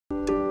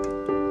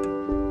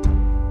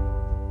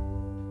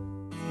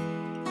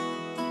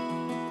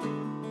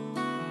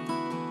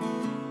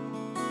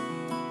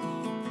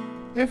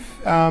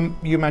if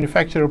you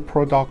manufacture a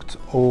product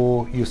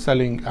or you're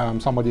selling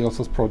somebody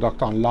else's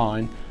product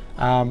online,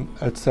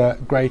 it's a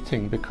great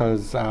thing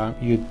because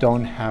you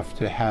don't have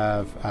to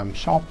have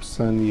shops,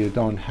 and you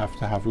don't have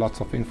to have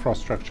lots of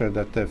infrastructure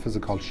that the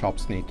physical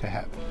shops need to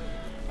have.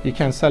 You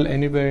can sell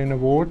anywhere in the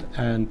world,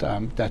 and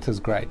that is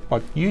great.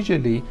 But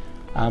usually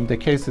the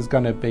case is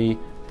going to be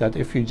that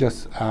if you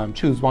just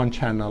choose one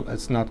channel,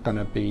 it's not going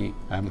to be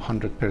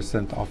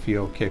 100% of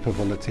your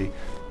capability.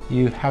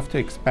 You have to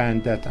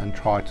expand that and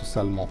try to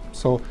sell more.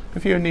 So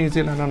if you're in New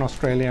Zealand and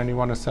Australia and you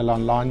want to sell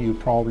online, you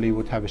probably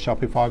would have a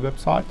Shopify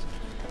website.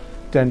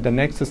 Then the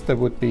next step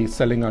would be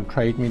selling on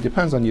TradeMe.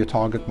 Depends on your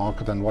target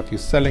market and what you're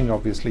selling.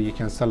 Obviously, you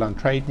can sell on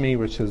TradeMe,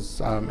 which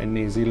is in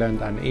New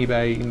Zealand, and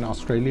eBay in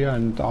Australia,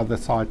 and other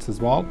sites as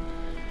well.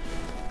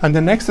 And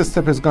the next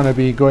step is going to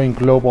be going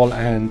global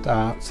and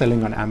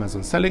selling on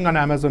Amazon. Selling on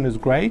Amazon is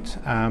great.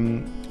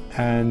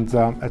 And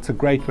it's a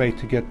great way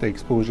to get the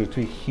exposure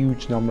to a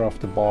huge number of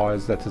the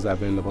buyers that is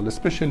available,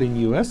 especially in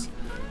US.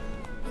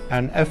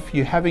 And if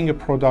you're having a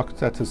product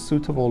that is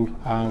suitable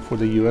for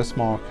the US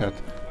market,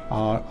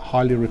 I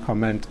highly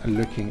recommend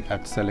looking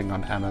at selling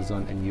on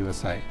Amazon in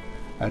USA.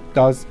 It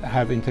does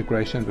have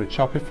integration with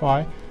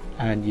Shopify,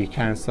 and you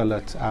can sell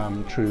it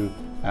through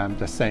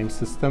the same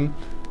system.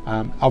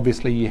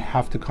 Obviously, you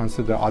have to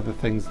consider other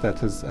things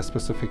that is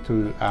specific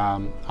to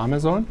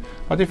Amazon.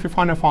 But if you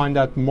find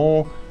out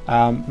more,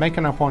 make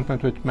an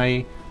appointment with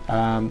me.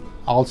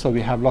 Also,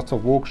 we have lots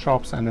of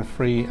workshops and a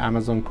free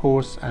Amazon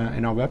course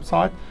in our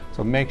website.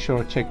 So make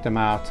sure to check them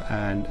out.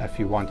 And if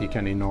you want, you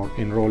can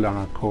enroll on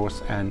our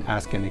course and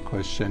ask any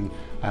question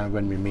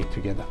when we meet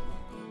together.